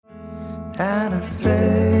And I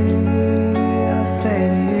say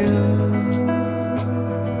to you,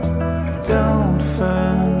 don't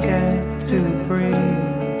forget to breathe.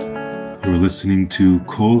 You're listening to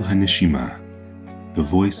Kol Hanishima, the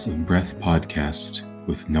Voice of Breath podcast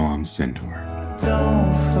with Noam Sendor.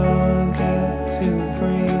 Don't forget to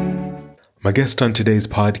breathe. My guest on today's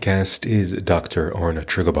podcast is Dr. Orna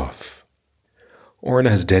Triguboff. Orna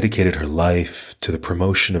has dedicated her life to the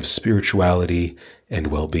promotion of spirituality and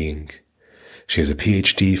well-being. She has a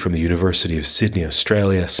PhD from the University of Sydney,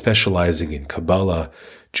 Australia, specializing in Kabbalah,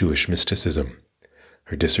 Jewish mysticism.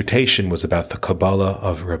 Her dissertation was about the Kabbalah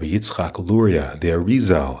of Rabbi Yitzchak Luria, the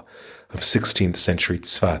Arizal of 16th century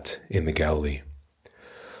Tzfat in the Galilee.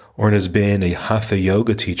 Orna has been a Hatha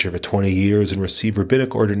yoga teacher for 20 years and received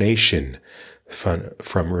rabbinic ordination from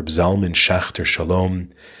Reb Zalman Schachter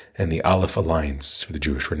Shalom and the Aleph Alliance for the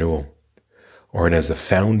Jewish Renewal. Orna is the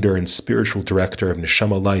founder and spiritual director of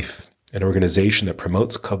Neshama Life, an organization that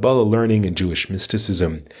promotes Kabbalah learning and Jewish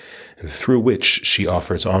mysticism, and through which she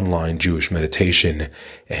offers online Jewish meditation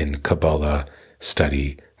and Kabbalah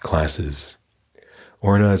study classes.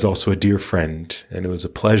 Orna is also a dear friend, and it was a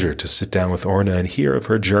pleasure to sit down with Orna and hear of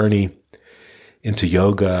her journey into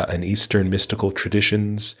yoga and Eastern mystical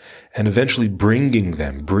traditions, and eventually bridging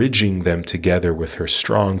them together with her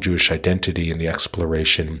strong Jewish identity in the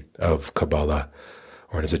exploration of Kabbalah.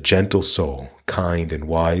 Orna is a gentle soul, kind and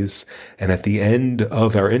wise, and at the end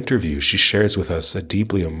of our interview, she shares with us a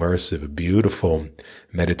deeply immersive, beautiful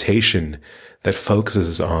meditation that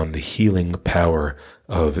focuses on the healing power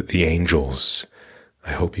of the angels.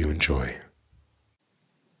 I hope you enjoy.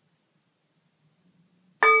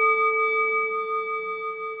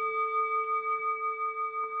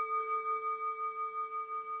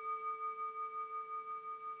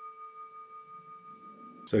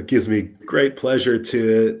 So it gives me great pleasure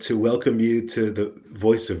to welcome you to the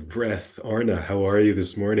Voice of Breath. Orna, how are you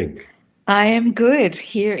this morning? I am good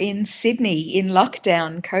here in Sydney in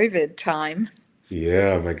lockdown COVID time.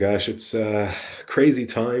 Yeah, my gosh, it's crazy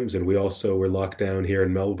times, and we also were locked down here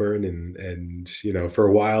in Melbourne, and you know, for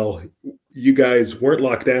a while you guys weren't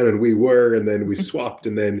locked down and we were, and then we swapped,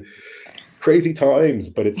 and then crazy times,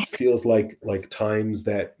 but it feels like times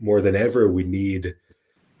that more than ever we need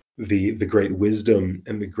the great wisdom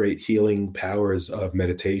and the great healing powers of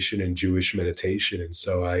meditation and Jewish meditation. And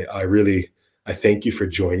so I thank you for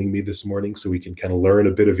joining me this morning so we can kind of learn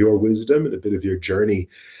a bit of your wisdom and a bit of your journey.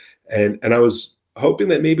 And I was hoping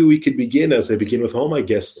that maybe we could begin, as I begin with all my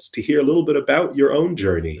guests, to hear a little bit about your own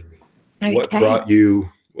journey. Okay. What brought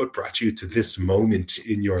you to this moment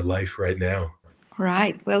in your life right now?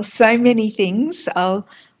 Right. Well, so many things. I'll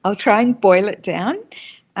try and boil it down.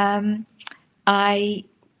 I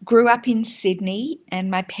grew up in Sydney, and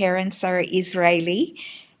my parents are Israeli,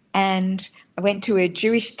 and I went to a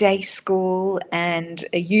Jewish day school and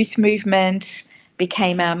a youth movement,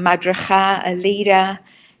 became a madracha, a leader,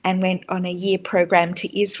 and went on a year program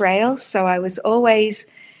to Israel. So I was always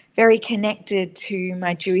very connected to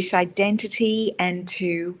my Jewish identity and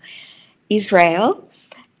to Israel.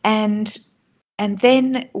 And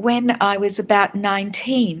then when I was about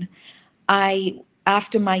 19,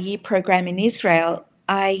 after my year program in Israel,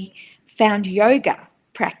 I found yoga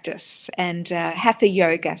practice and hatha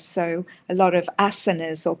yoga, so a lot of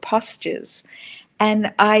asanas or postures.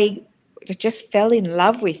 And I just fell in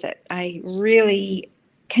love with it. I really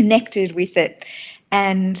connected with it,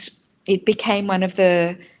 and it became one of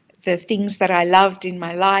the things that I loved in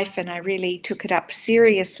my life, and I really took it up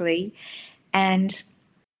seriously. And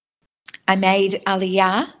I made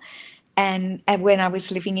Aliyah, and when I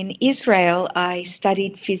was living in Israel, I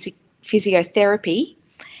studied physiotherapy,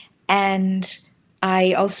 and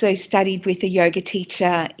I also studied with a yoga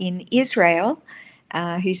teacher in Israel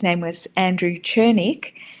whose name was Andrew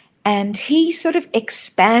Chernick, and he sort of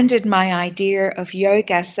expanded my idea of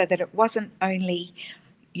yoga so that it wasn't only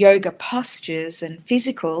yoga postures and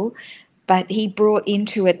physical, but he brought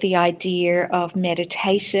into it the idea of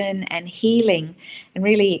meditation and healing, and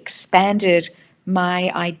really expanded my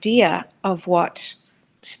idea of what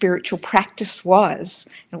spiritual practice was.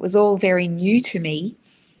 It was all very new to me.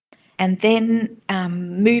 And then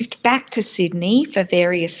moved back to Sydney for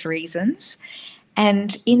various reasons.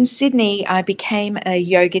 And in Sydney, I became a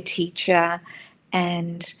yoga teacher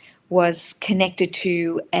and was connected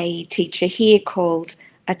to a teacher here called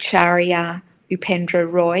Acharya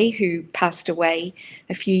Upendra Roy, who passed away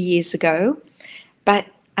a few years ago. But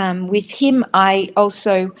with him, I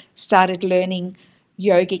also started learning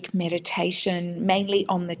yogic meditation, mainly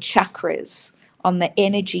on the chakras, on the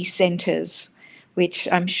energy centers, which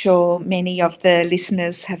I'm sure many of the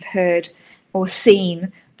listeners have heard or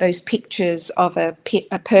seen those pictures of a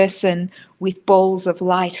person with balls of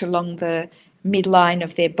light along the midline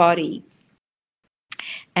of their body.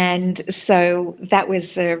 And so that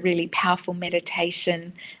was a really powerful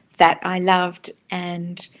meditation that I loved.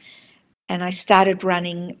 And I started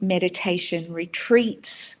running meditation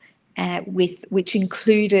retreats which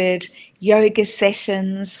included yoga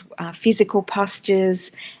sessions, physical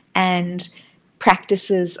postures, and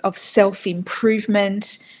practices of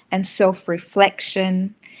self-improvement and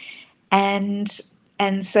self-reflection. And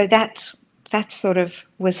so that sort of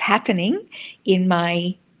was happening in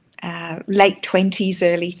my late 20s,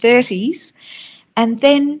 early 30s. And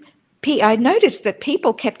then I noticed that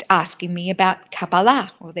people kept asking me about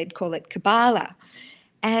Kabbalah, or they'd call it Kabbalah.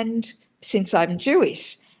 And since I'm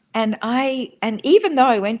Jewish, and even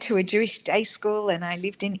though I went to a Jewish day school and I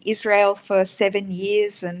lived in Israel for 7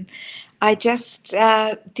 years, and I just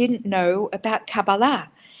didn't know about Kabbalah.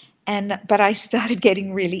 But I started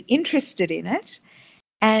getting really interested in it.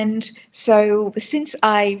 And so since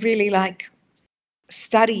I really like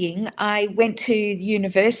studying, I went to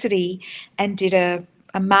university and did a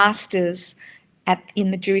master's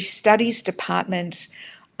in the Jewish Studies department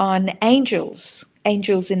on angels in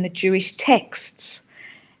the Jewish texts.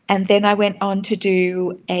 And then I went on to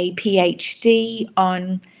do a PhD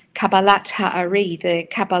on Kabbalat Ha'ari, the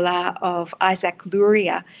Kabbalah of Isaac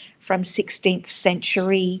Luria from 16th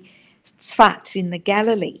century Tzfat in the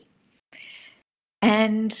Galilee.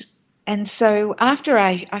 And so after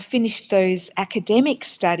I finished those academic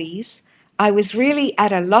studies, I was really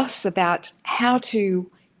at a loss about how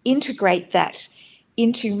to integrate that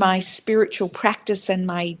into my spiritual practice and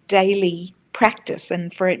my daily practice,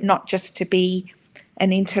 and for it not just to be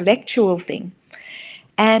an intellectual thing.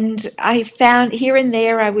 And I found here and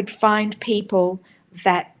there I would find people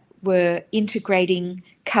that were integrating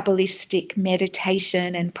Kabbalistic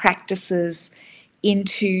meditation and practices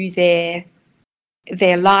into their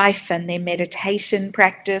life and their meditation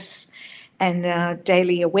practice and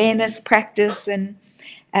daily awareness practice. And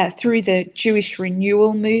through the Jewish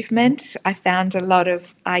renewal movement, I found a lot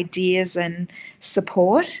of ideas and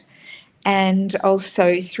support. And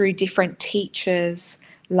also through different teachers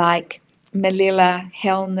like Melilla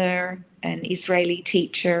Hellner, an Israeli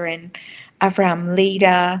teacher, and Avram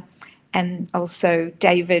Leder, and also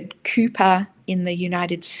David Cooper in the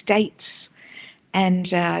United States, and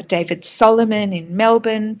David Solomon in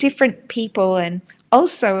Melbourne, different people, and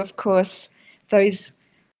also, of course, those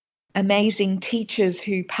amazing teachers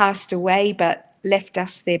who passed away but left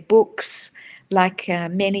us their books, like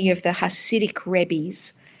many of the Hasidic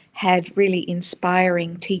Rebbes had really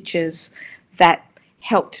inspiring teachers that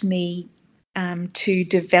helped me to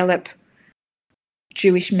develop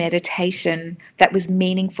Jewish meditation that was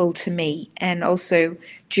meaningful to me, and also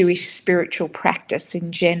Jewish spiritual practice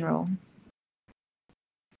in general.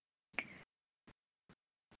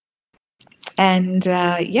 And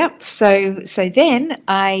so then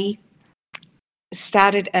I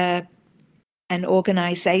started an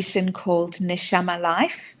organization called Neshama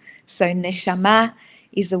Life. So Neshama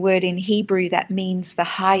is a word in Hebrew that means the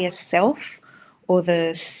higher self, or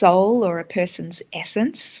the soul, or a person's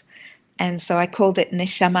essence. And so I called it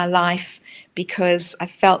Neshama Life because I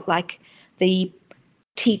felt like the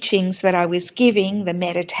teachings that I was giving, the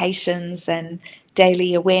meditations and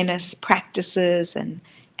daily awareness practices and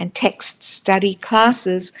text study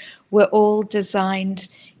classes, were all designed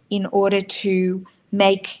in order to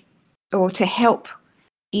make or to help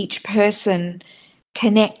each person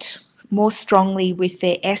connect more strongly with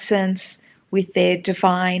their essence, with their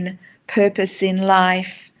divine purpose in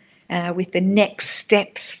life, with the next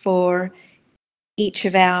steps for each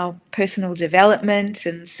of our personal development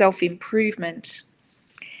and self-improvement.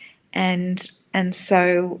 And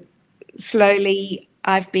so slowly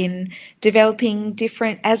I've been developing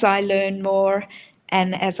as I learn more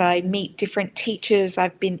and as I meet different teachers,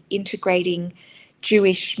 I've been integrating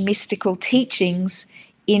Jewish mystical teachings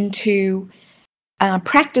into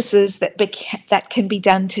practices that can be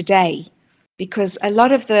done today. Because a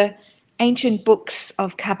lot of the ancient books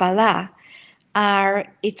of Kabbalah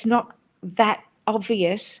it's not that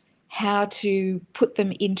obvious how to put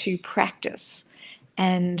them into practice.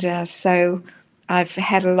 And so I've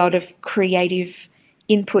had a lot of creative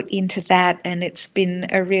input into that, and it's been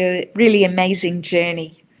a really amazing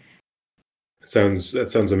journey. That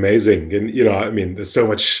sounds amazing. And, I mean, there's so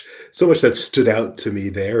much that stood out to me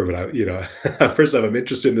there. But first off, I'm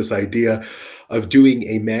interested in this idea of doing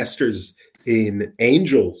a master's in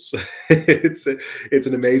angels. It's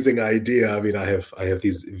an amazing idea. I mean, I have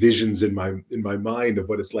these visions in my mind of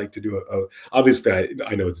what it's like to do obviously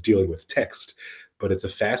I know it's dealing with text, but it's a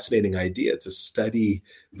fascinating idea to study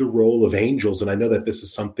the role of angels. And I know that this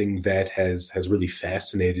is something that has really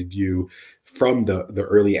fascinated you from the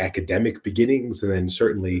early academic beginnings, and then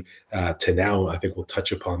certainly to now. I think we'll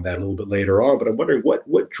touch upon that a little bit later on. But I'm wondering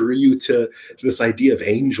what drew you to this idea of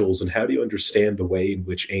angels, and how do you understand the way in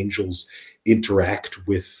which angels interact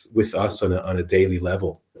with us on a daily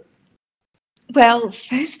level? Well,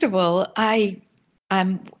 first of all,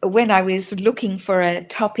 when I was looking for a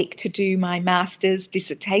topic to do my master's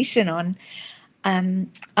dissertation on,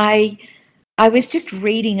 I I was just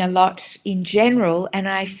reading a lot in general, and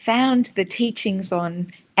I found the teachings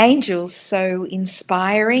on angels so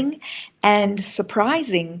inspiring and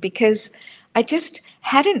surprising, because I just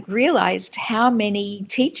hadn't realized how many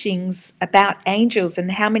teachings about angels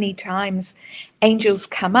and how many times angels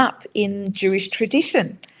come up in Jewish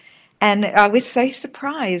tradition. And I was so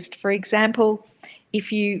surprised. For example,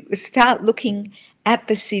 if you start looking at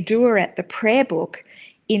the Siddur, at the prayer book,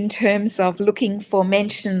 in terms of looking for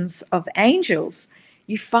mentions of angels,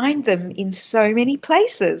 you find them in so many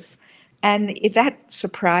places. And that's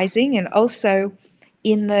surprising. And also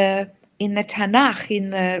in the Tanakh,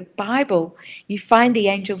 in the Bible, you find the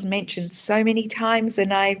angels mentioned so many times,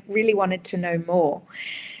 and I really wanted to know more.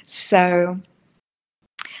 So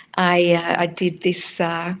I did this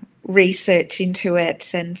research into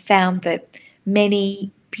it and found that many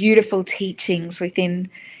beautiful teachings in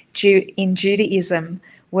Judaism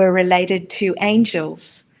were related to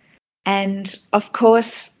angels. And of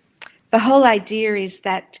course, the whole idea is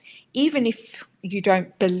that even if you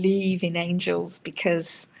don't believe in angels,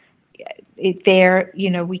 because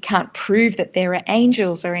we can't prove that there are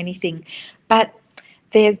angels or anything, but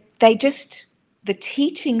the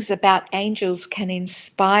teachings about angels can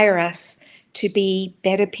inspire us to be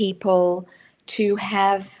better people, to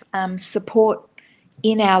have support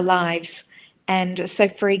in our lives. And so,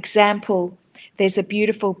 for example, there's a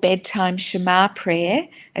beautiful bedtime Shema prayer,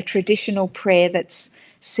 a traditional prayer that's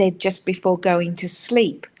said just before going to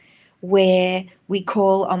sleep, where we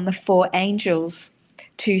call on the four angels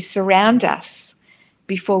to surround us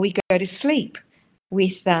before we go to sleep,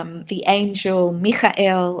 with the angel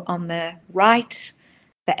Michael on the right,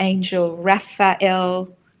 the angel Raphael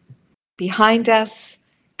behind us,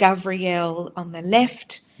 Gabriel on the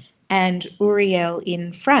left, and Uriel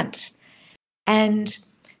in front. And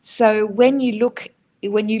so when you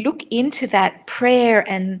look into that prayer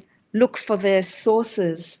and look for the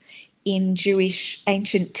sources in Jewish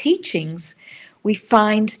ancient teachings, we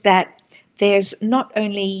find that there's not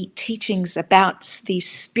only teachings about these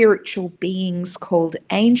spiritual beings called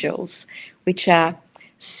angels, which are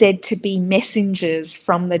said to be messengers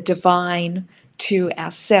from the divine to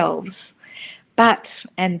ourselves,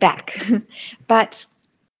 and back. But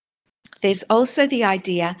there's also the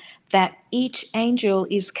idea that each angel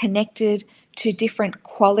is connected to different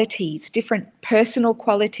qualities, different personal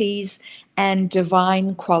qualities and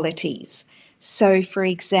divine qualities. So, for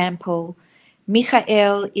example,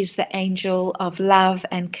 Michael is the angel of love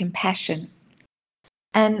and compassion.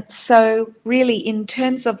 And so, really, in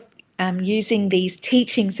terms of using these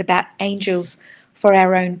teachings about angels for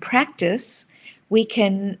our own practice, we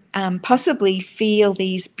can possibly feel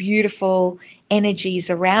these beautiful energies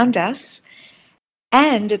around us.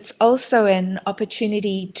 And it's also an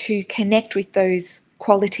opportunity to connect with those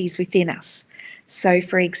qualities within us. So,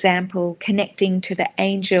 for example, connecting to the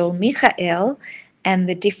angel Michael and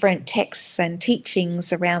the different texts and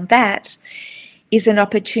teachings around that is an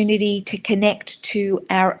opportunity to connect to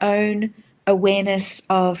our own awareness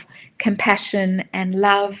of compassion and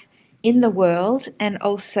love in the world and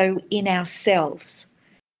also in ourselves.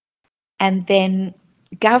 And then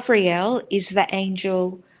Gabriel is the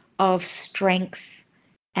angel of strength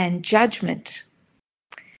and judgment.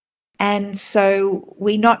 And so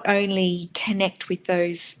we not only connect with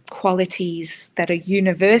those qualities that are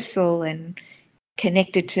universal and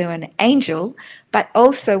connected to an angel, but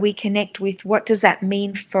also we connect with what does that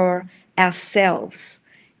mean for ourselves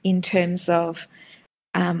in terms of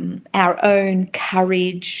our own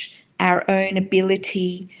courage, our own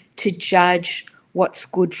ability to judge what's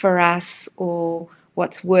good for us or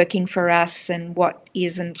what's working for us and what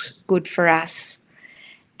isn't good for us,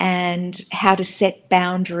 and how to set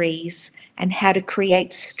boundaries and how to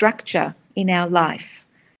create structure in our life.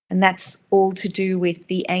 And that's all to do with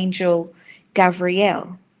the angel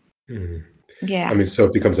Gabriel. Mhm. Yeah. I mean, so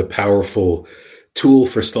it becomes a powerful tool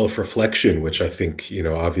for self-reflection, which I think,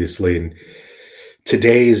 obviously in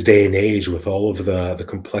today's day and age, with all of the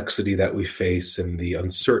complexity that we face and the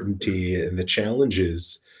uncertainty and the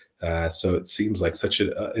challenges, so it seems like such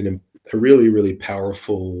a really, really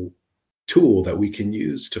powerful tool that we can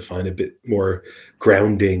use to find a bit more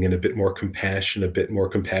grounding and a bit more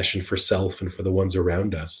compassion for self and for the ones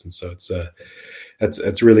around us. And so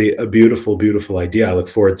that's really a beautiful, beautiful idea. I look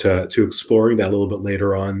forward to exploring that a little bit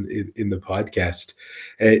later on in the podcast.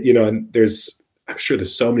 And I'm sure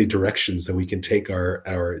there's so many directions that we can take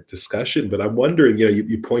our discussion, but I'm wondering,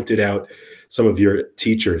 you pointed out some of your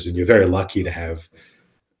teachers, and you're very lucky to have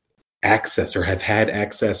access or have had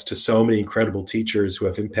access to so many incredible teachers who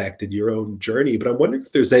have impacted your own journey. But I'm wondering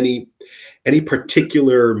if there's any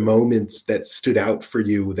particular moments that stood out for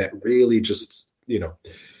you that really just,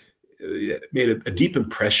 made a deep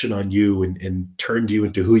impression on you and turned you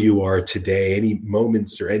into who you are today. Any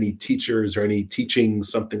moments or any teachers or any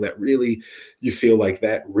teachings, something that really you feel like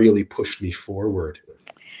that really pushed me forward?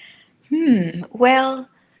 Well,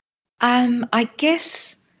 I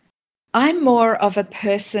guess I'm more of a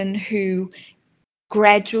person who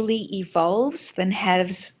gradually evolves than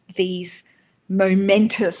has these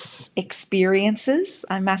momentous experiences,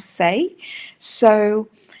 I must say. So,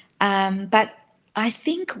 but I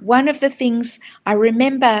think one of the things I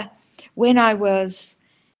remember when I was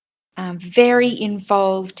very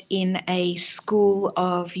involved in a school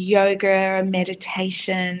of yoga,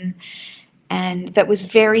 meditation, and that was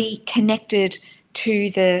very connected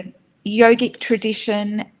to the yogic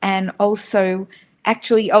tradition, and also a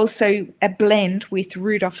blend with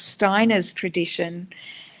Rudolf Steiner's tradition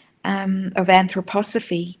of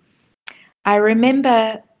anthroposophy. I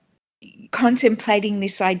remember contemplating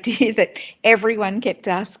this idea that everyone kept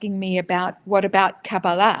asking me about, what about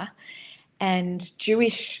Kabbalah and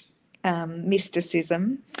Jewish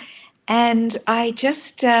mysticism? And I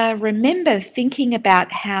just remember thinking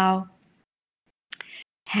about how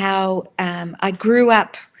I grew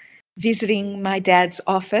up visiting my dad's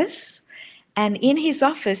office, and in his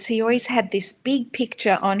office he always had this big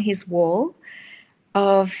picture on his wall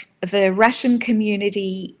of the Russian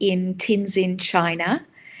community in Tianjin, China,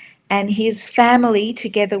 and his family,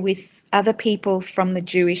 together with other people from the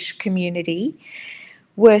Jewish community,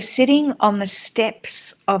 were sitting on the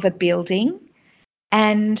steps of a building,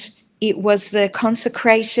 and it was the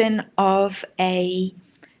consecration of a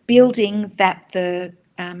building that the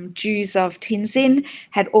Jews of Tianjin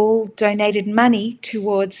had all donated money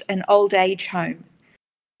towards an old age home.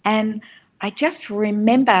 And I just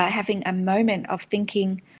remember having a moment of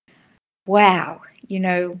thinking, wow,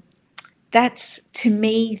 to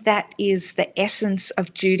me, that is the essence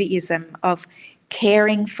of Judaism, of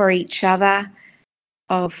caring for each other,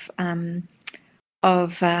 of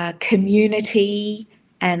community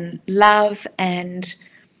and love and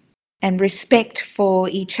respect for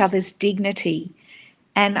each other's dignity.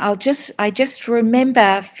 And I just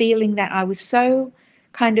remember feeling that I was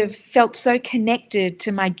felt so connected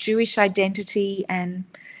to my Jewish identity and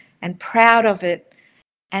proud of it.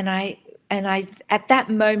 And I at that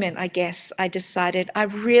moment, I guess, I decided I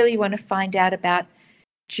really want to find out about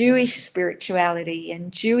Jewish spirituality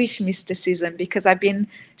and Jewish mysticism, because I've been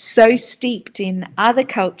so steeped in other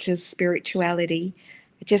cultures' spirituality.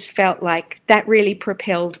 It just felt like that really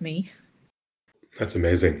propelled me. That's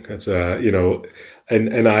amazing. That's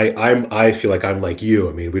and I feel like I'm like you.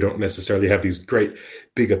 I mean, we don't necessarily have these great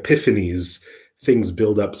big epiphanies. Things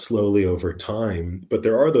build up slowly over time, but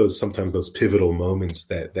there are sometimes those pivotal moments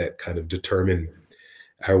that kind of determine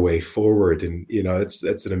our way forward. And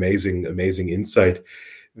that's an amazing insight.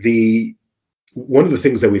 One of the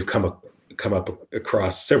things that we've come up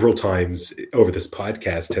across several times over this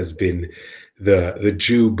podcast has been the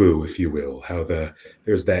Jew boo, if you will, how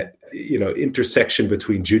there's that intersection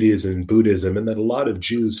between Judaism and Buddhism, and that a lot of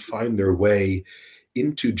Jews find their way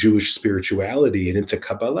into Jewish spirituality and into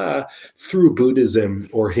Kabbalah through Buddhism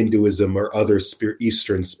or Hinduism or other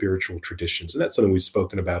Eastern spiritual traditions. And that's something we've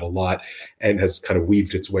spoken about a lot and has kind of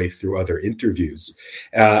weaved its way through other interviews.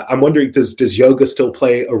 I'm wondering, does yoga still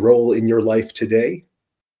play a role in your life today?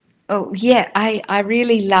 Oh, yeah, I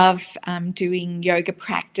really love doing yoga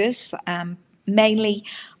practice. Mainly,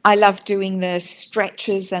 I love doing the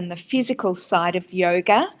stretches and the physical side of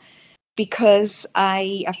yoga, because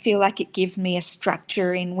I feel like it gives me a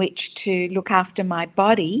structure in which to look after my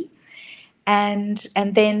body. And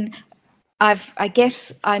then I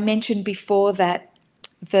guess I mentioned before that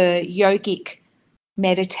the yogic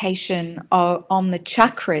meditation on the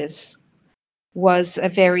chakras was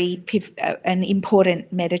an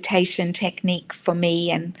important meditation technique for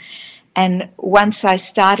me. And once I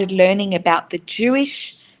started learning about the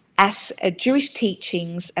Jewish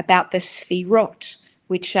teachings about the sfirot,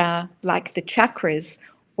 which are like the chakras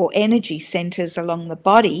or energy centers along the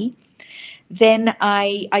body, then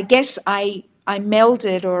I guess I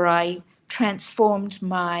melded, or I transformed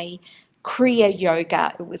my Kriya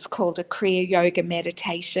Yoga. It was called a Kriya Yoga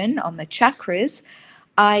meditation on the chakras.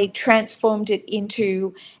 I transformed it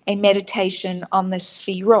into a meditation on the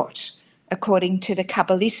Sfirot, according to the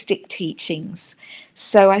Kabbalistic teachings.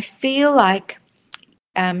 So I feel like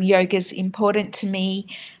yoga is important to me,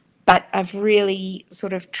 but I've really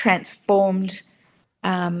sort of transformed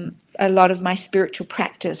a lot of my spiritual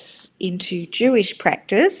practice into Jewish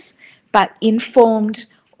practice, but informed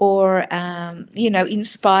or,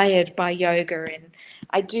 inspired by yoga. And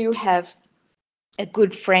I do have a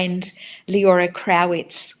good friend, Leora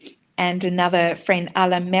Krawitz, and another friend,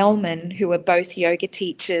 Ala Melman, who are both yoga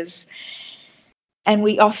teachers. And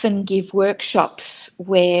we often give workshops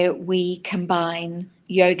where we combine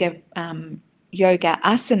yoga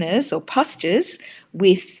asanas or postures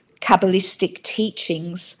with Kabbalistic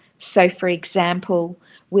teachings. So, for example,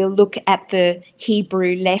 we'll look at the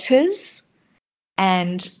Hebrew letters,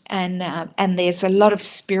 and there's a lot of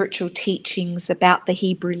spiritual teachings about the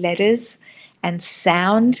Hebrew letters and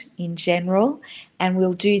sound in general, and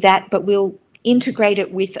we'll do that, but we'll integrate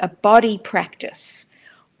it with a body practice,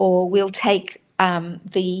 or we'll take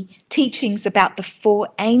the teachings about the four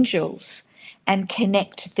angels and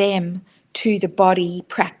connect them to the body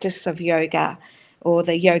practice of yoga or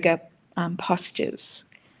the yoga postures.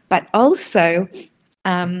 But also,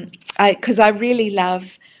 because I really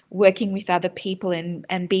love working with other people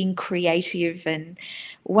and being creative. And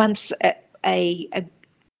once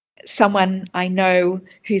someone I know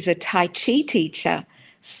who's a Tai Chi teacher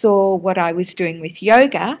saw what I was doing with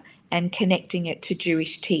yoga and connecting it to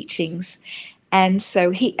Jewish teachings. And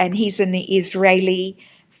so he's an Israeli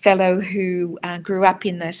fellow who grew up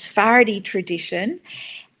in the Sephardi tradition.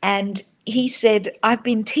 And he said, I've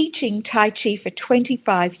been teaching Tai Chi for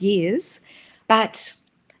 25 years, but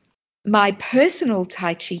my personal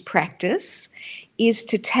Tai Chi practice is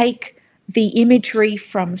to take the imagery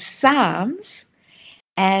from Psalms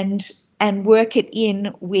and work it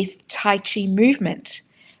in with Tai Chi movement.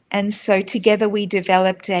 And so together we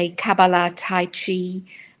developed a Kabbalah Tai Chi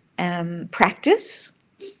practice.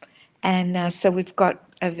 And so we've got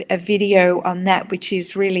a video on that, which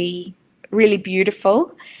is really, really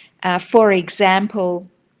beautiful. For example,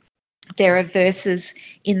 there are verses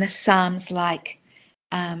in the Psalms like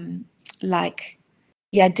Yadeinu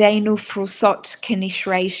frusot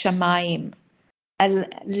kenishrei shamayim.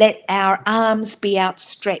 Let our arms be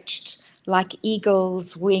outstretched like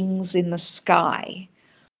eagles' wings in the sky.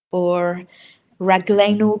 Or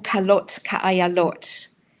Raglenu kalot ka'ayalot.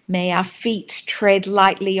 May our feet tread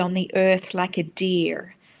lightly on the earth like a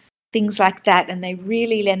deer. Things like that, and they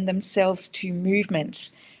really lend themselves to movement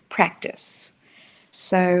practice.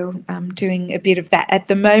 So I'm doing a bit of that. At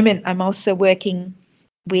the moment, I'm also working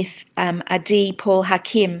with Adi Paul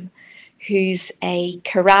Hakim, who's a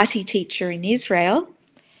karate teacher in Israel,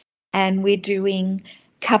 and we're doing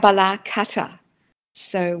Kabbalah Kata.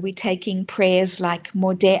 So we're taking prayers like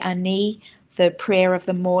Modeh Ani, the prayer of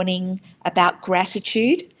the morning about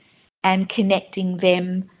gratitude, and connecting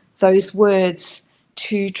those words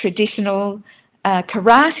to traditional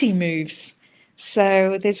karate moves.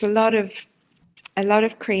 So there's a lot of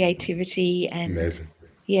creativity and amazing.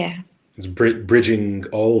 Yeah. It's bridging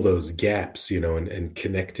all those gaps, and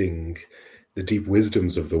connecting the deep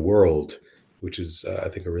wisdoms of the world, which is, I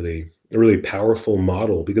think, a really powerful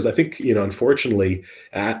model. Because I think, unfortunately,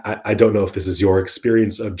 I don't know if this is your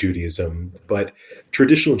experience of Judaism, but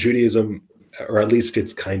traditional Judaism, or at least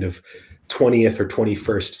its kind of 20th or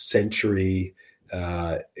 21st century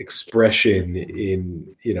expression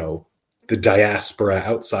in, the diaspora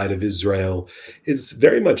outside of Israel, is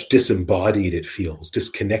very much disembodied, it feels,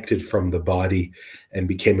 disconnected from the body, and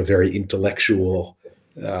became a very intellectual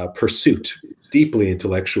pursuit, deeply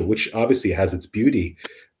intellectual, which obviously has its beauty.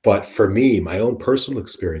 But for me, my own personal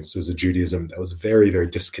experience was a Judaism that was very, very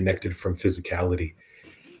disconnected from physicality.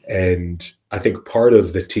 And I think part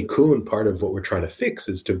of the tikkun, part of what we're trying to fix,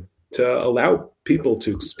 is to allow people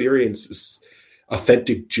to experience this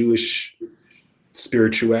authentic Jewish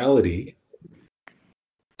spirituality,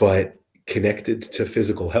 but connected to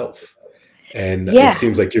physical health. And It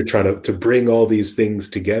seems like you're trying to bring all these things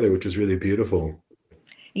together, which is really beautiful.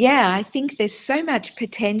 Yeah, I think there's so much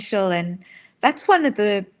potential, and that's one of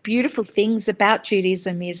the beautiful things about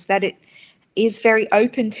Judaism, is that it is very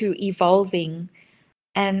open to evolving.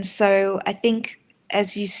 And so I think,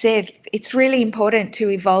 as you said, it's really important to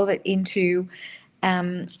evolve it into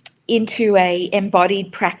a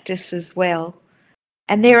embodied practice as well.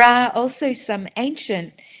 And there are also some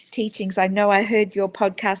ancient teachings. I know I heard your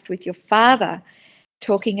podcast with your father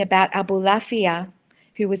talking about Abulafia,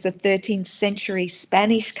 who was a 13th century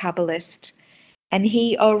Spanish Kabbalist. And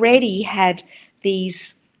he already had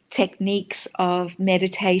these techniques of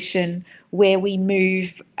meditation where we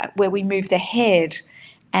move the head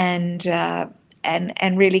and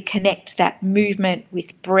really connect that movement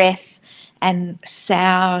with breath and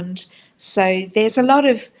sound. So there's a lot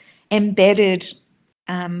of embedded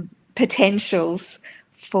potentials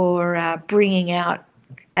for bringing out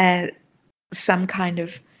some kind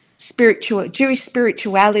of Jewish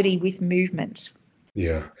spirituality with movement.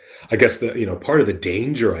 Yeah. I guess part of the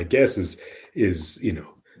danger, I guess, is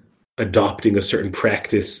adopting a certain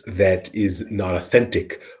practice that is not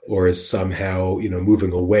authentic or is somehow,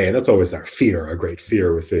 moving away. And that's always our fear, our great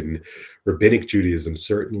fear within rabbinic Judaism,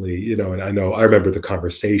 certainly, and I remember the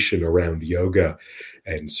conversation around yoga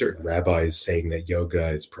and certain rabbis saying that yoga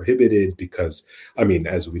is prohibited because,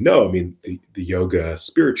 as we know, the yoga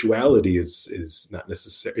spirituality is not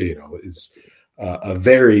necessarily, is a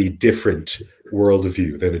very different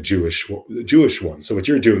worldview than a Jewish one. So what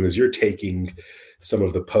you're doing is you're taking some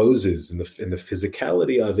of the poses and the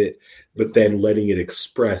physicality of it, but then letting it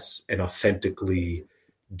express an authentically,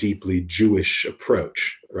 deeply Jewish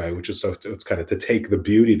approach, right? Which is so it's kind of to take the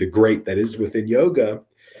beauty, the great that is within yoga,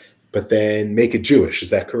 but then make it Jewish.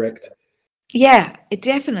 Is that correct? Yeah,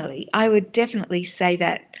 I would definitely say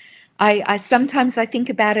that. I sometimes I think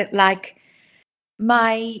about it like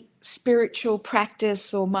my spiritual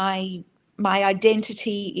practice or my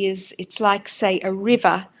identity it's like, say, a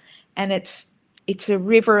river, and it's a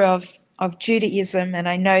river of Judaism, and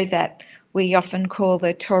I know that we often call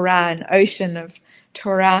the Torah an ocean of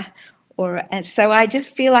Torah, and so I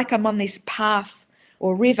just feel like I'm on this path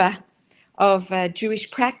or river of Jewish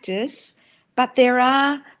practice, but there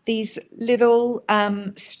are these little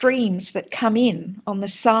streams that come in on the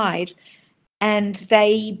side, and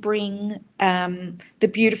they bring the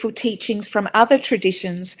beautiful teachings from other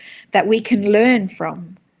traditions that we can learn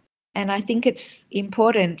from. And I think it's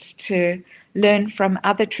important to learn from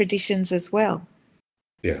other traditions as well.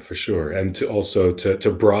 Yeah, for sure. And to also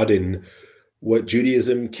to broaden what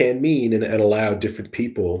Judaism can mean and allow different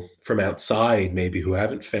people from outside, maybe who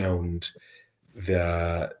haven't found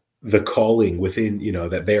the calling within,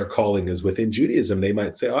 that their calling is within Judaism. They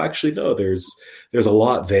might say, oh, actually, no, there's a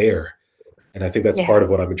lot there. And I think that's part of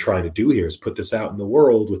what I've been trying to do here is put this out in the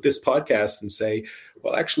world with this podcast and say,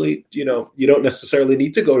 well, actually, you don't necessarily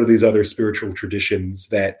need to go to these other spiritual traditions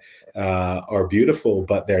that are beautiful,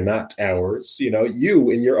 but they're not ours. You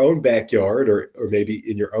in your own backyard or maybe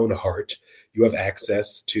in your own heart, you have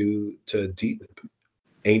access to deep,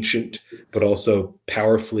 ancient, but also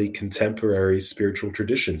powerfully contemporary spiritual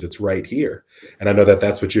traditions. It's right here. And I know that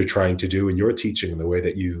that's what you're trying to do in your teaching and the way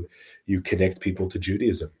that you connect people to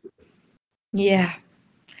Judaism. Yeah.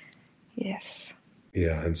 Yes.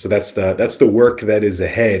 Yeah. And so that's the work that is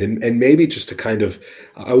ahead. And maybe just to kind of,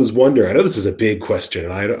 I was wondering, I know this is a big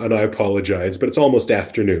question and I apologize, but it's almost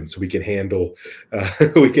afternoon, so we can handle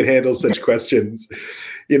such questions.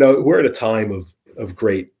 We're at a time of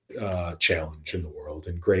great challenge in the world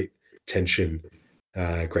and great tension,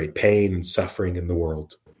 great pain and suffering in the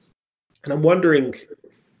world. And I'm wondering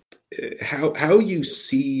how you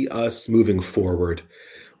see us moving forward.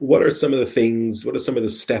 What are some of the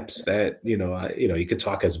steps that, you could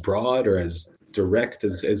talk as broad or as direct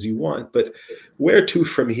as you want, but where to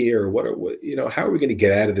from here? How are we going to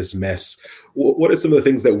get out of this mess? What are some of the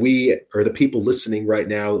things that we or the people listening right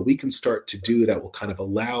now that we can start to do that will kind of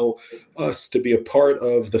allow us to be a part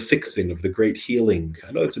of the fixing of the great healing?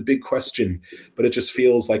 I know it's a big question, but it just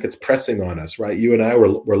feels like it's pressing on us, right? You and I,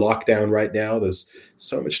 we're locked down right now. There's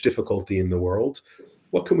so much difficulty in the world.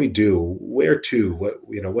 What can we do? Where to?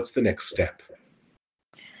 What's the next step?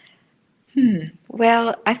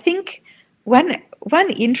 Well, I think one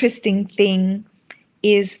interesting thing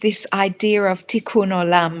is this idea of tikkun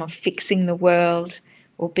olam, of fixing the world,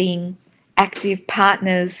 or being active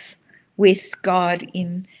partners with God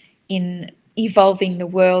in evolving the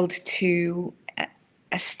world to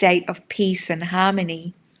a state of peace and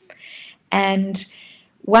harmony. And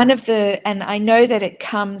I know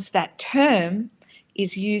that that term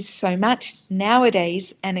is used so much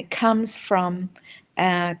nowadays, and it comes from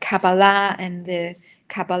Kabbalah, and the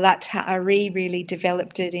Kabbalat Ha'ari really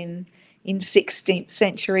developed it in 16th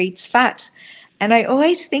century Tzfat. And I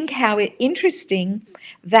always think how interesting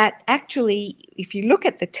that actually, if you look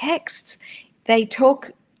at the texts, they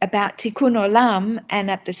talk about tikkun olam and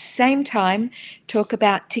at the same time talk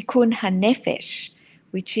about tikkun hanefesh,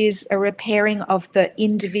 which is a repairing of the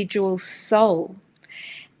individual soul,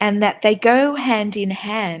 and that they go hand in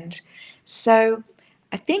hand. So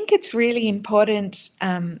I think it's really important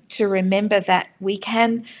to remember that we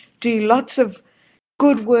can do lots of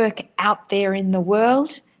good work out there in the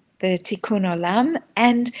world, the tikkun olam,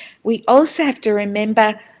 and we also have to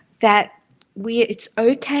remember that it's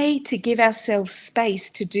okay to give ourselves space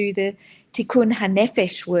to do the tikkun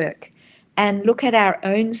hanefesh work and look at our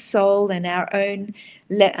own soul and our own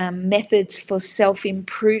methods for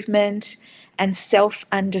self-improvement and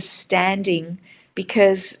self-understanding,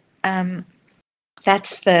 because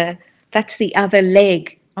that's the other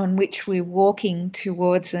leg on which we're walking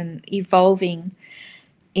towards and evolving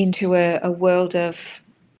into a world of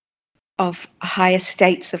higher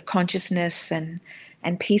states of consciousness and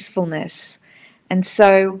peacefulness. And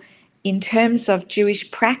so in terms of Jewish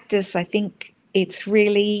practice, I think it's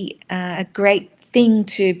really a great thing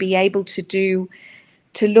to be able to do,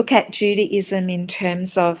 to look at Judaism in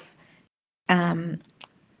terms of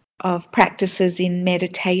practices in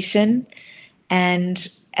meditation, and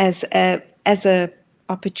as a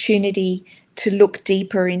opportunity to look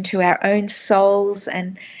deeper into our own souls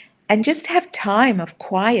and just have time of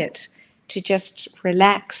quiet to just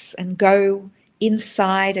relax and go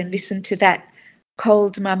inside and listen to that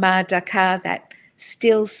cold mama daka, that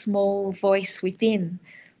still small voice within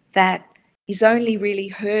that is only really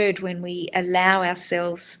heard when we allow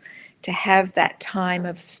ourselves to have that time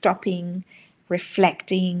of stopping,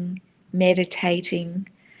 reflecting, meditating.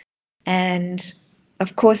 And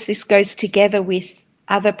of course, this goes together with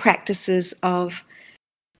other practices of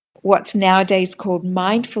what's nowadays called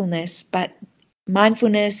mindfulness, but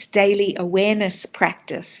mindfulness daily awareness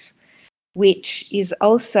practice, which is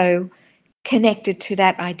also connected to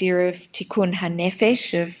that idea of tikkun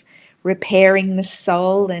hanefesh, of repairing the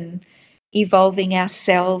soul and evolving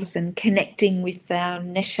ourselves and connecting with our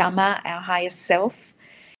neshama, our higher self.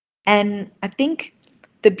 And I think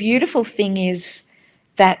the beautiful thing is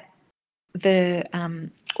that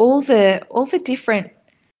all the different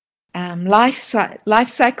life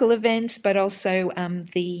cycle events, but also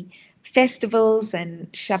the festivals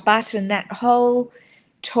and Shabbat and that whole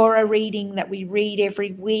Torah reading that we read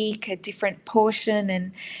every week, a different portion,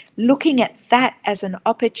 and looking at that as an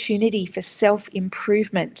opportunity for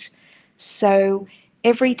self-improvement. So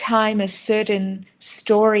every time a certain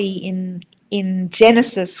story in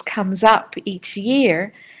Genesis comes up each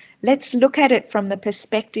year, let's look at it from the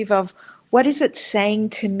perspective of what is it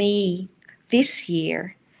saying to me this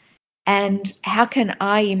year, and how can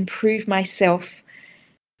I improve myself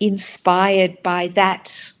inspired by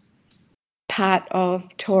that part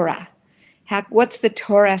of Torah? What's the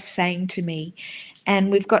Torah saying to me?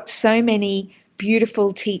 And we've got so many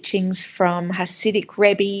beautiful teachings from Hasidic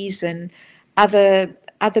Rebbes and other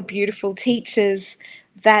beautiful teachers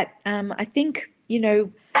that I think,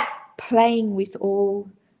 playing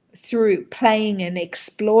and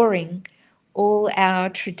exploring all our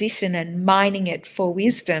tradition and mining it for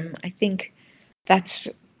wisdom, I think that's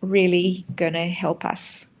really going to help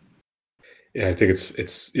us. Yeah, I think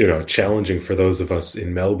it's challenging for those of us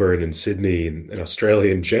in Melbourne and Sydney and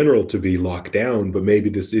Australia in general to be locked down, but maybe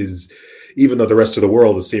this is, even though the rest of the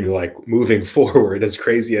world is seeming like moving forward, as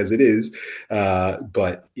crazy as it is,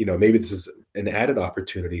 but maybe this is an added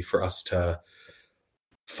opportunity for us to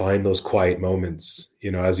find those quiet moments,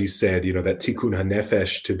 as you said, that tikkun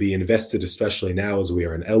hanefesh, to be invested, especially now as we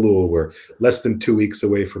are in Elul, we're less than 2 weeks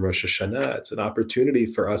away from Rosh Hashanah. It's an opportunity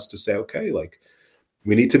for us to say, okay, like,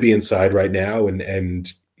 we need to be inside right now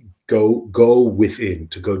and go within,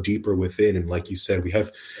 to go deeper within. And like you said, we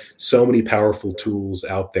have so many powerful tools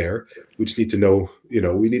out there. We just need to know,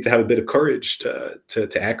 we need to have a bit of courage to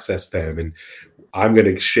access them. And I'm going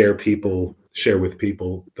to share with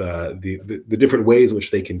people the different ways in which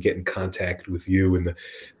they can get in contact with you and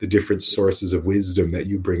the different sources of wisdom that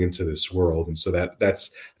you bring into this world. And so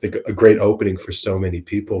that's, I think, a great opening for so many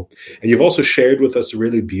people. And you've also shared with us a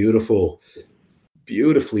really beautifully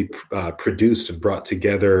produced and brought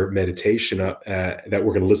together meditation that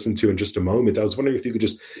we're going to listen to in just a moment. I was wondering if you could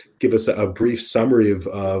just give us a brief summary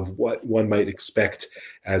of what one might expect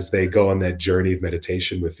as they go on that journey of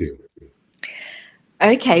meditation with you.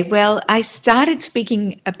 Okay, well, I started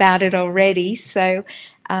speaking about it already, so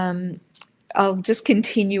I'll just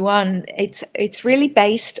continue on. It's really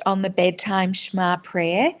based on the bedtime Shema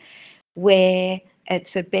prayer, where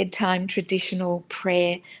it's a bedtime traditional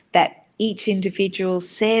prayer that each individual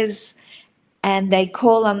says, and they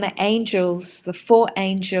call on the angels, the 4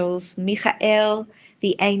 angels, Michael,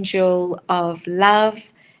 the angel of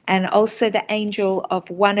love, and also the angel of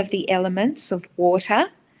one of the elements of water,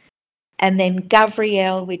 and then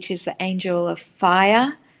Gabriel, which is the angel of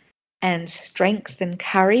fire and strength and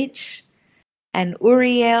courage, and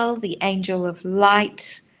Uriel, the angel of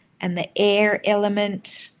light and the air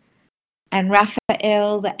element, and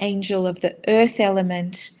Raphael, the angel of the earth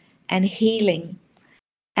element and healing.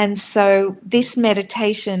 And so this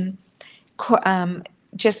meditation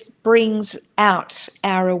just brings out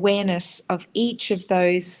our awareness of each of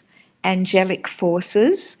those angelic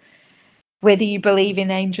forces. Whether you believe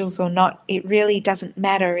in angels or not, it really doesn't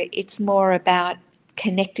matter. It's more about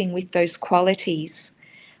connecting with those qualities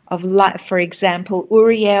of light. For example,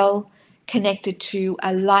 Uriel connected to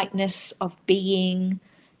a lightness of being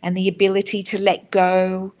and the ability to let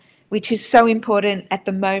go, which is so important at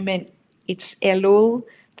the moment. It's Elul,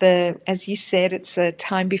 as you said, it's the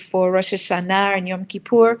time before Rosh Hashanah and Yom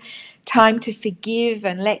Kippur, time to forgive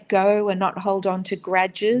and let go and not hold on to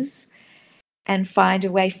grudges and find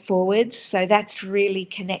a way forward. So that's really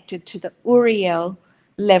connected to the Uriel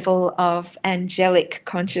level of angelic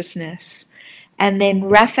consciousness. And then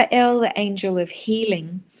Raphael, the angel of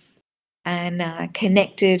healing, and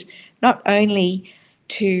connected not only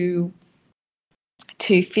to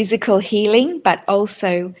physical healing, but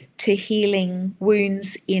also to healing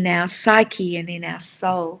wounds in our psyche and in our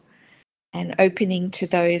soul, and opening to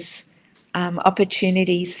those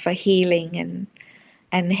opportunities for healing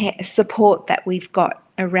and support that we've got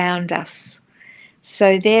around us.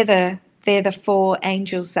 So they're the four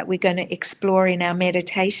angels that we're going to explore in our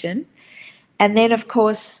meditation. And then, of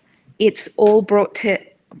course, it's all brought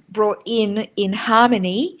in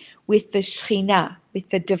harmony with the Shekhinah, with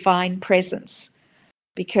the divine presence.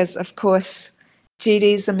 Because, of course,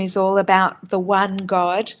 Judaism is all about the one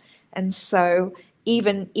God. And so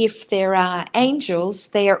even if there are angels,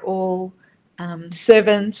 they are all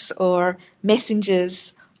servants or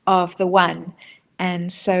messengers of the one.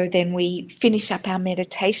 And so then we finish up our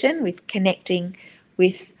meditation with connecting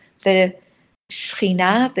with the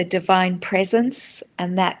Shekhinah, the divine presence,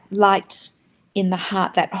 and that light in the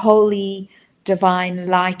heart, that holy divine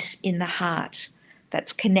light in the heart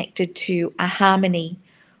that's connected to a harmony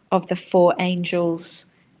of the four angels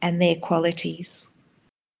and their qualities.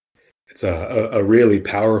 It's a really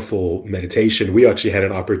powerful meditation. We actually had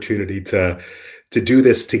an opportunity to do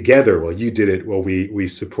this together. Well, you did it. Well, we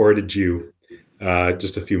supported you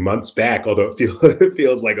just a few months back, although it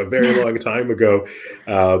feels like a very long time ago.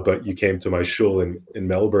 But you came to my shul in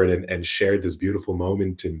Melbourne and shared this beautiful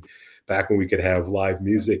moment, and back when we could have live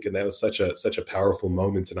music, and that was such a powerful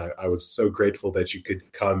moment. And I was so grateful that you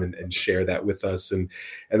could come and share that with us, and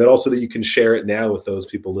then also that you can share it now with those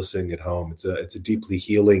people listening at home. It's a deeply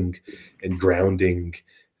healing and grounding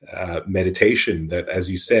meditation that, as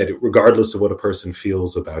you said, regardless of what a person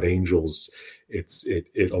feels about angels,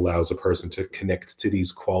 it allows a person to connect to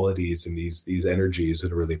these qualities and these energies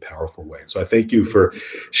in a really powerful way. So I thank you for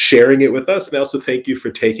sharing it with us, and I also thank you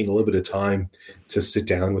for taking a little bit of time to sit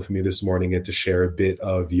down with me this morning and to share a bit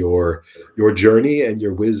of your journey and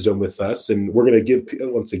your wisdom with us. And we're going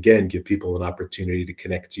to give people an opportunity to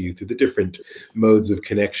connect to you through the different modes of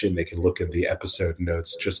connection. They can look in the episode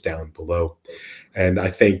notes just down below. And I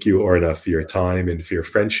thank you, Orna, for your time and for your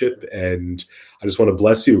friendship. And I just want to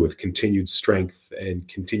bless you with continued strength and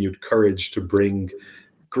continued courage to bring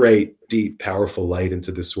great, deep, powerful light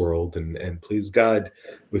into this world. And please, God,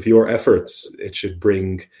 with your efforts, it should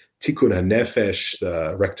bring tikkun hanefesh,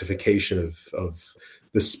 the rectification of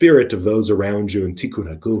the spirit of those around you, and tikkun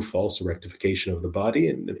haguf, also rectification of the body.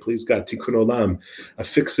 And please, God, tikkun olam, a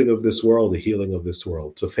fixing of this world, a healing of this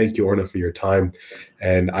world. So thank you, Orna, for your time.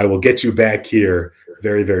 And I will get you back here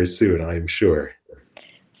very, very soon, I am sure.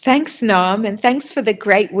 Thanks, Noam, and thanks for the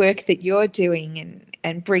great work that you're doing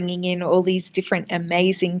and bringing in all these different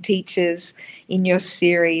amazing teachers in your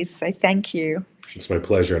series. So thank you. It's my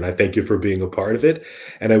pleasure, and I thank you for being a part of it.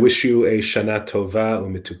 And I wish you a Shana Tova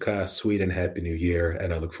Umituka, sweet and happy new year,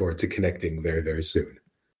 and I look forward to connecting very, very soon.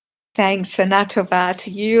 Thanks, Shana Tova,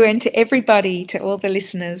 to you and to everybody, to all the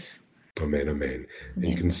listeners. Amen, amen. And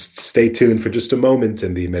you can stay tuned for just a moment,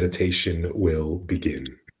 and the meditation will begin.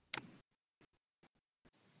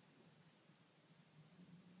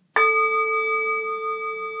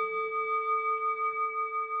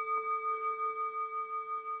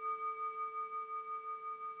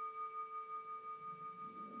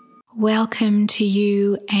 Welcome to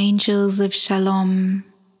you, angels of Shalom.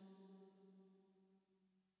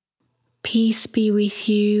 Peace be with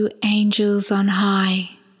you, angels on high.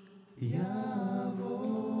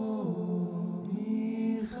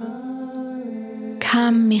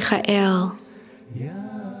 Come, Michael.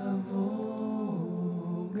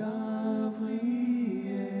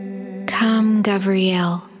 Come,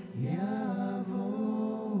 Gabriel.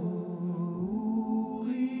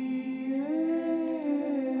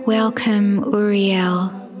 Welcome,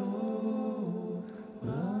 Uriel.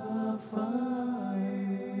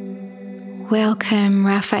 Welcome,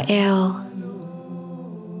 Raphael.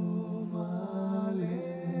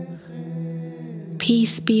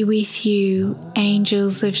 Peace be with you,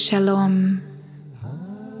 angels of Shalom.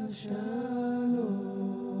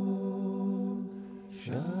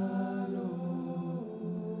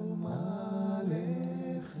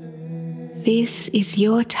 This is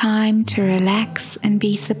your time to relax and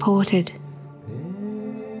be supported.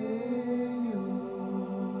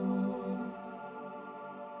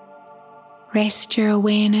 Rest your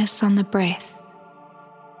awareness on the breath.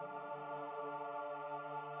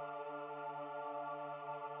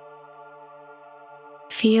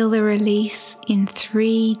 Feel the release in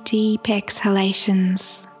 3 deep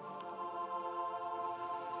exhalations.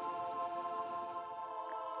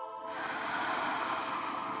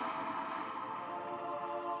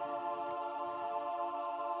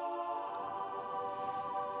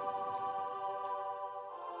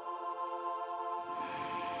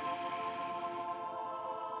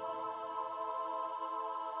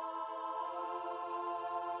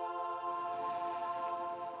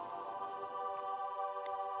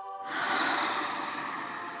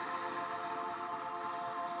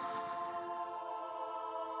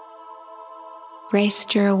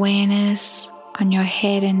 Rest your awareness on your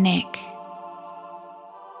head and neck.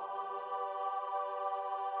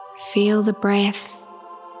 Feel the breath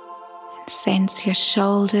and sense your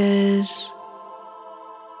shoulders,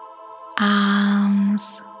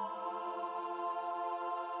 arms,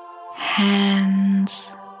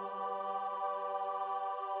 hands,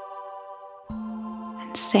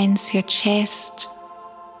 and sense your chest,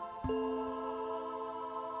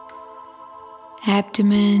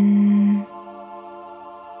 abdomen,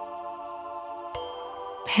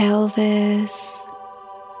 pelvis,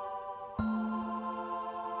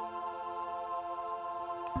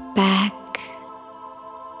 back,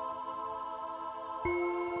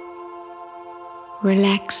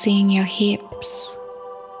 relaxing your hips,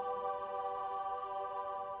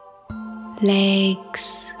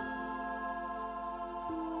 legs,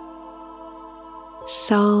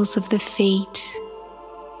 soles of the feet,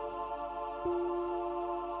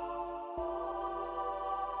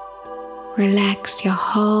 relax your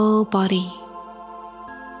whole body.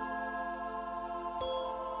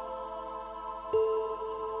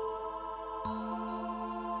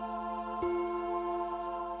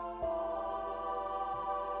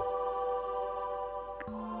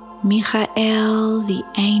 Michael, the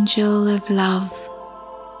angel of love.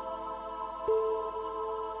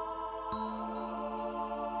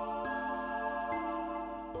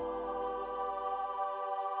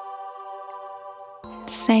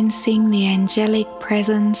 Sensing the angelic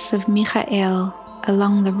presence of Michael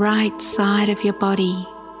along the right side of your body.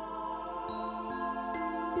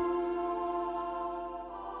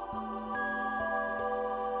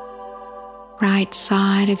 Right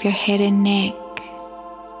side of your head and neck.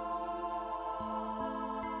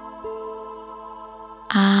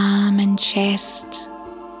 Arm and chest.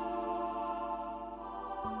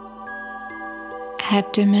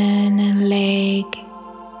 Abdomen and leg.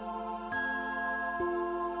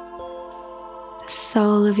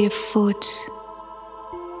 Sole of your foot,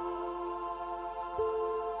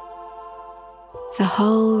 the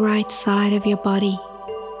whole right side of your body.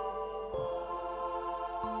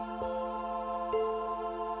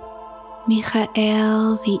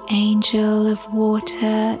 Michael, the angel of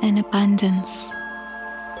water and abundance.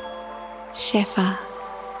 Shefa.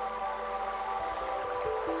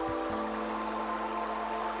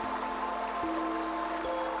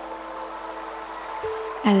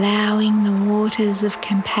 Allowing the waters of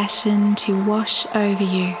compassion to wash over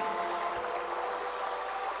you.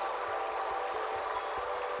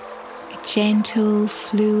 A gentle,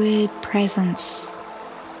 fluid presence.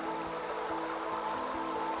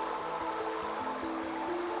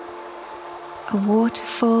 A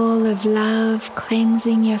waterfall of love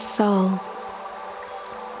cleansing your soul.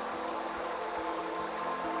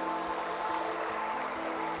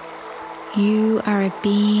 You are a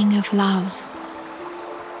being of love.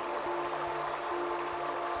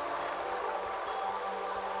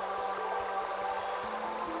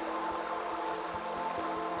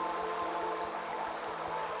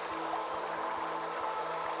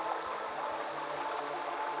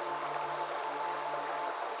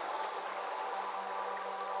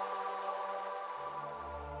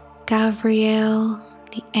 Gabriel,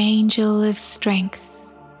 the angel of strength.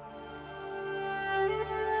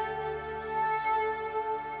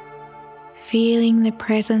 Feeling the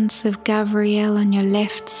presence of Gabriel on your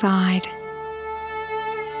left side.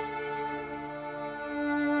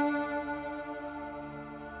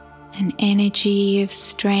 An energy of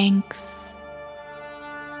strength,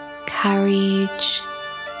 courage,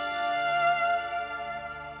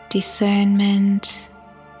 discernment.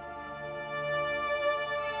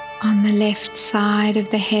 On the left side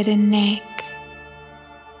of the head and neck,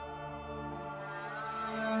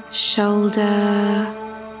 shoulder,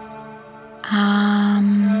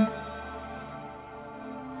 arm,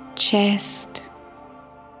 chest,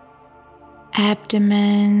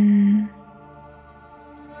 abdomen,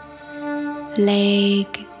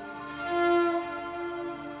 leg,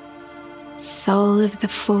 sole of the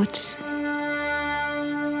foot,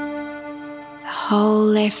 the whole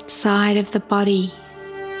left side of the body.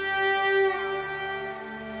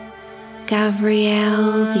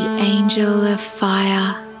 Gabriel, the angel of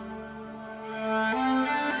fire,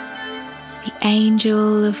 the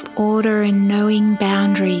angel of order and knowing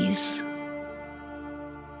boundaries,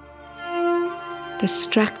 the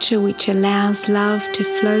structure which allows love to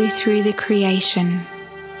flow through the creation.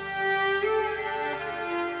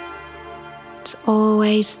 It's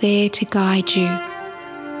always there to guide you.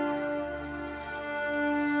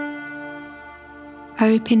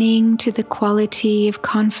 Opening to the quality of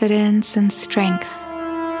confidence and strength.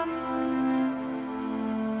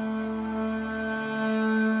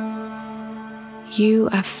 You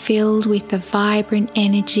are filled with the vibrant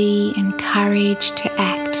energy and courage to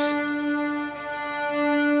act.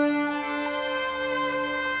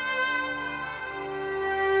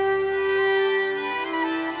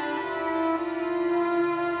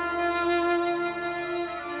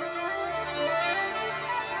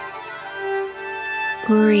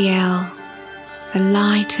 Uriel, the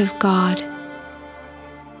light of God,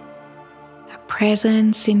 a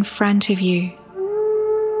presence in front of you.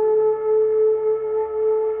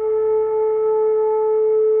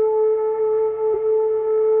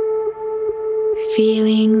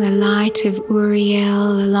 Feeling the light of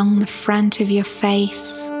Uriel along the front of your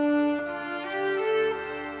face,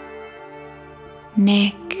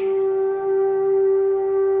 neck,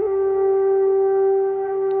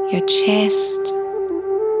 your chest,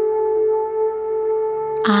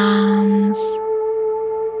 arms,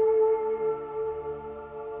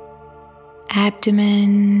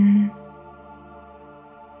 abdomen,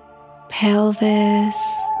 pelvis,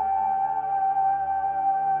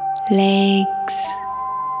 legs,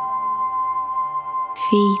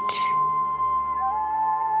 feet,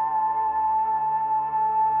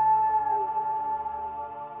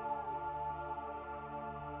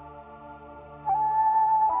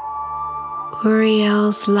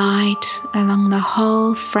 Uriel's light along the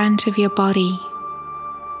whole front of your body,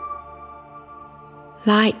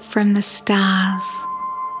 light from the stars,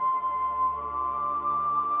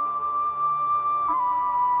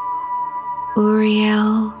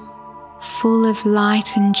 Uriel full of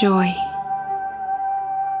light and joy,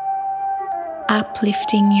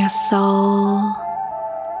 uplifting your soul,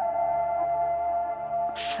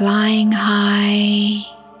 flying high,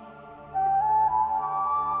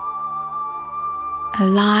 a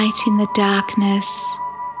light in the darkness,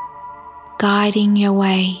 guiding your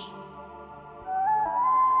way.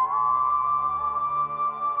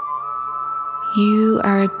 You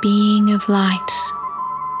are a being of light.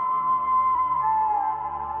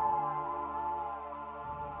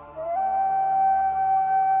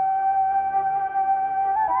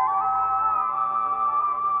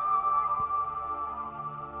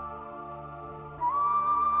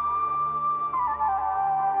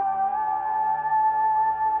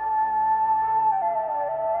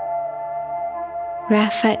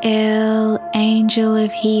 Raphael, angel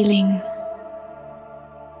of healing.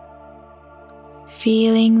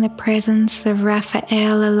 Feeling the presence of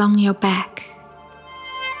Raphael along your back,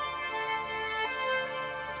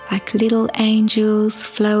 like little angels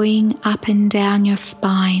flowing up and down your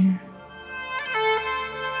spine.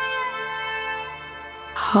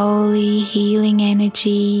 Holy healing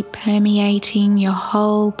energy permeating your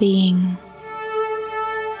whole being.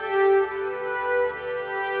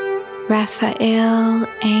 Raphael,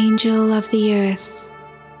 angel of the earth.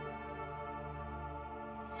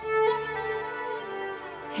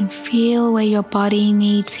 And feel where your body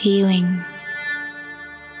needs healing.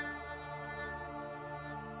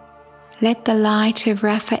 Let the light of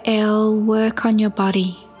Raphael work on your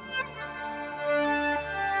body.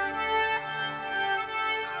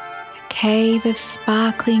 A cave of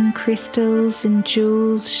sparkling crystals and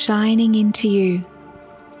jewels shining into you.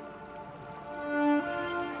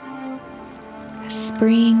 A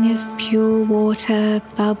spring of pure water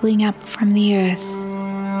bubbling up from the earth.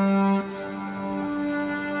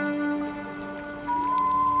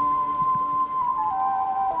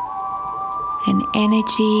 An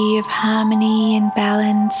energy of harmony and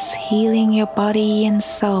balance healing your body and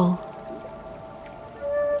soul.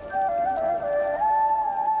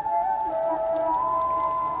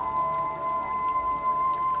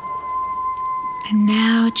 And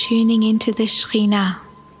now tuning into the Shekhinah,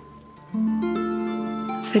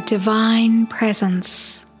 the divine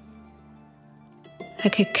presence, a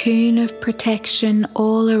cocoon of protection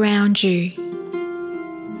all around you.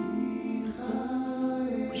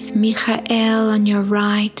 with Michael on your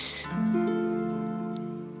right,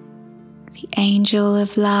 the angel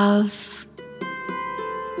of love,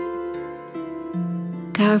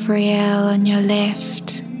 Gabriel on your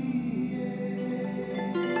left,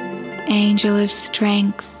 angel of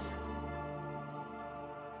strength,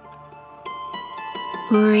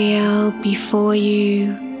 Uriel before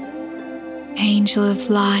you, angel of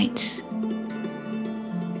light,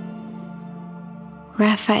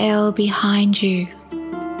 Raphael behind you,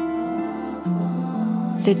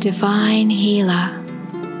 the divine healer,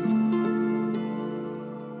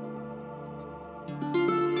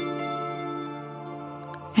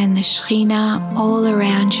 and the Shekhinah all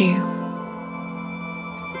around you.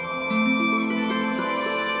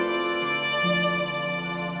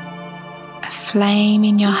 A flame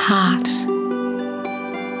in your heart,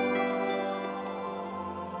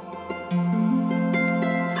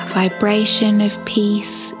 a vibration of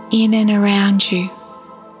peace in and around you.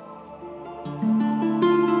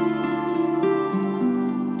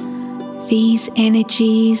 These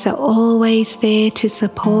energies are always there to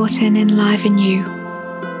support and enliven you.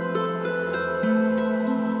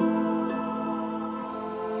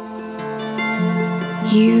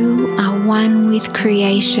 You are one with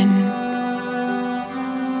creation.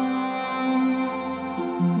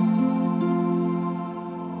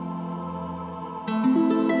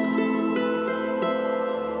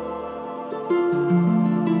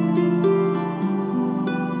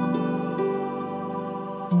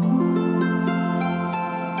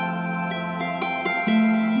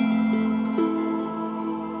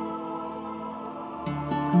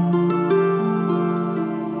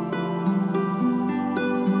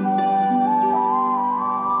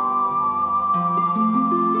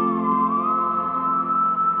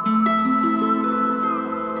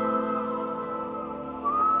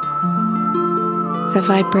 The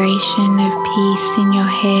vibration of peace in your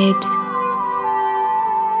head,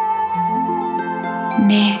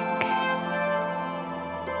 neck,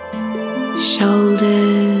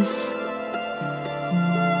 shoulders,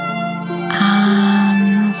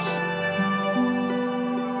 arms,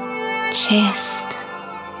 chest,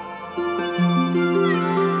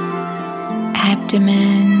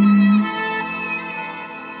 abdomen,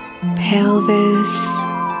 pelvis.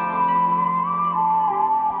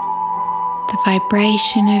 The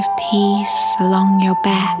vibration of peace along your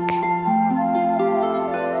back,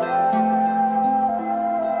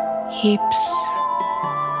 hips,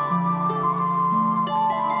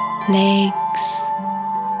 legs,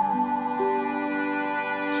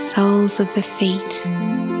 soles of the feet,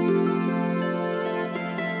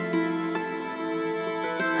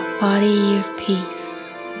 a body of peace.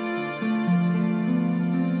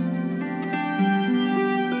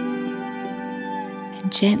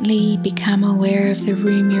 Gently become aware of the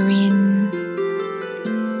room you're in.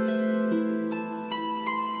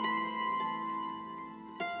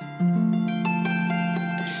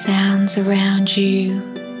 The sounds around you.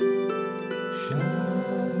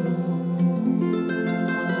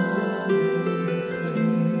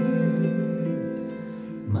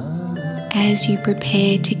 As you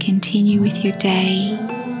prepare to continue with your day,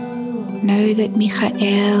 know that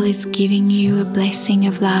Michael is giving you a blessing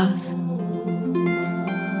of love.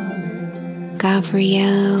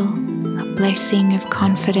 Gabriel, a blessing of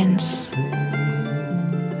confidence.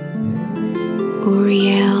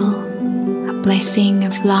 Uriel, a blessing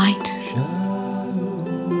of light.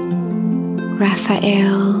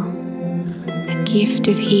 Raphael, a gift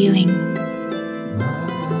of healing.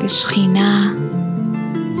 The Shekhinah,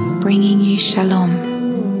 bringing you shalom.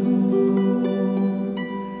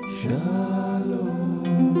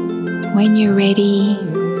 When you're ready,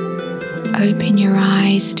 open your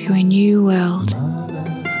eyes to a new world.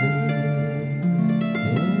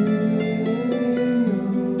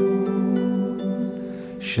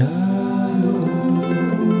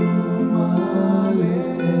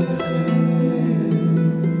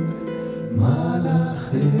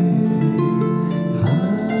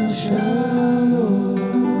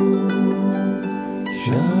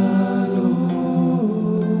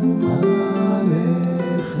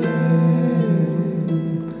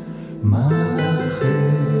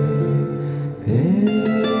 Malachim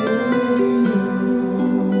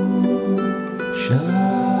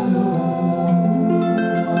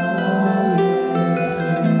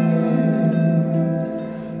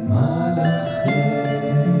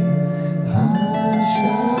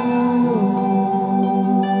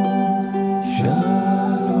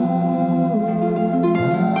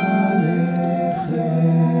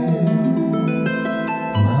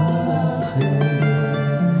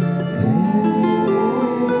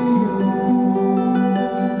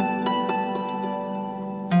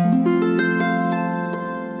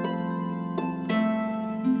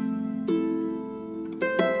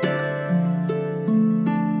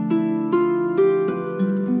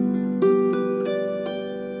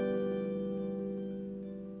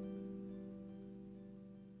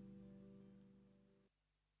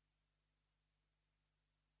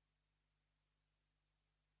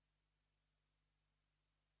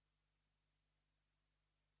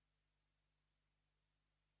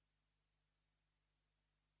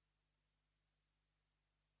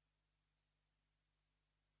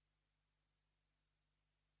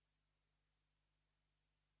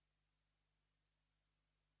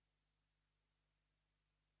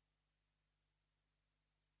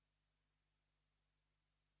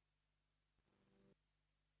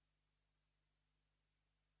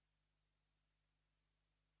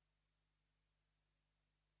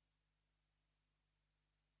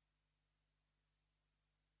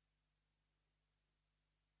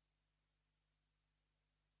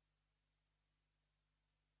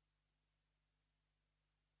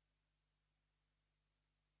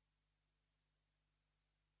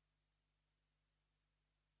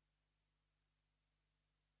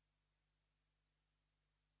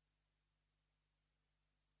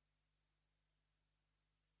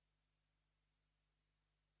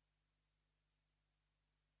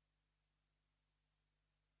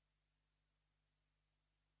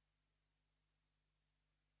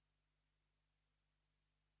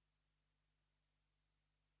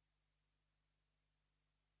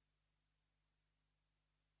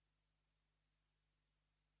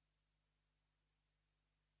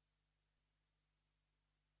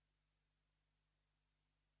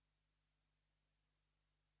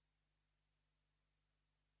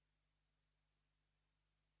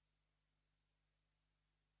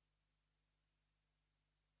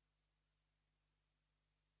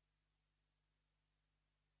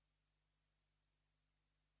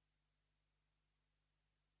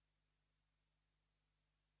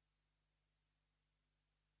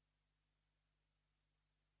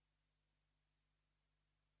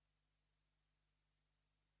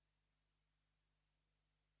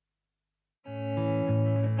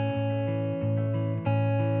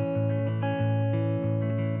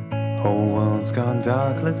Whole world's gone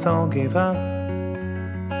dark, let's all give up.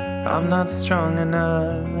 I'm not strong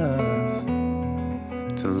enough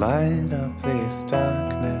to light up this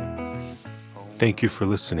darkness. Thank you for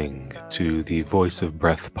listening to the Voice of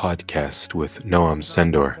Breath podcast with Noam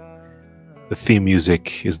Sendor. The theme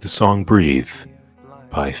music is the song Breathe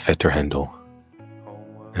by Fetter Hendel.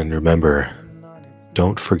 And remember,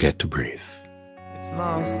 don't forget to breathe. It's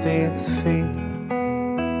lost its feet,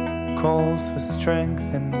 calls for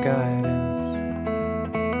strength and guidance.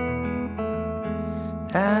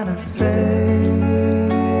 And I say to you,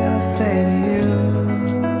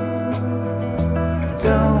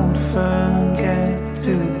 don't forget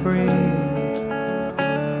to breathe.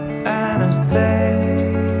 And I say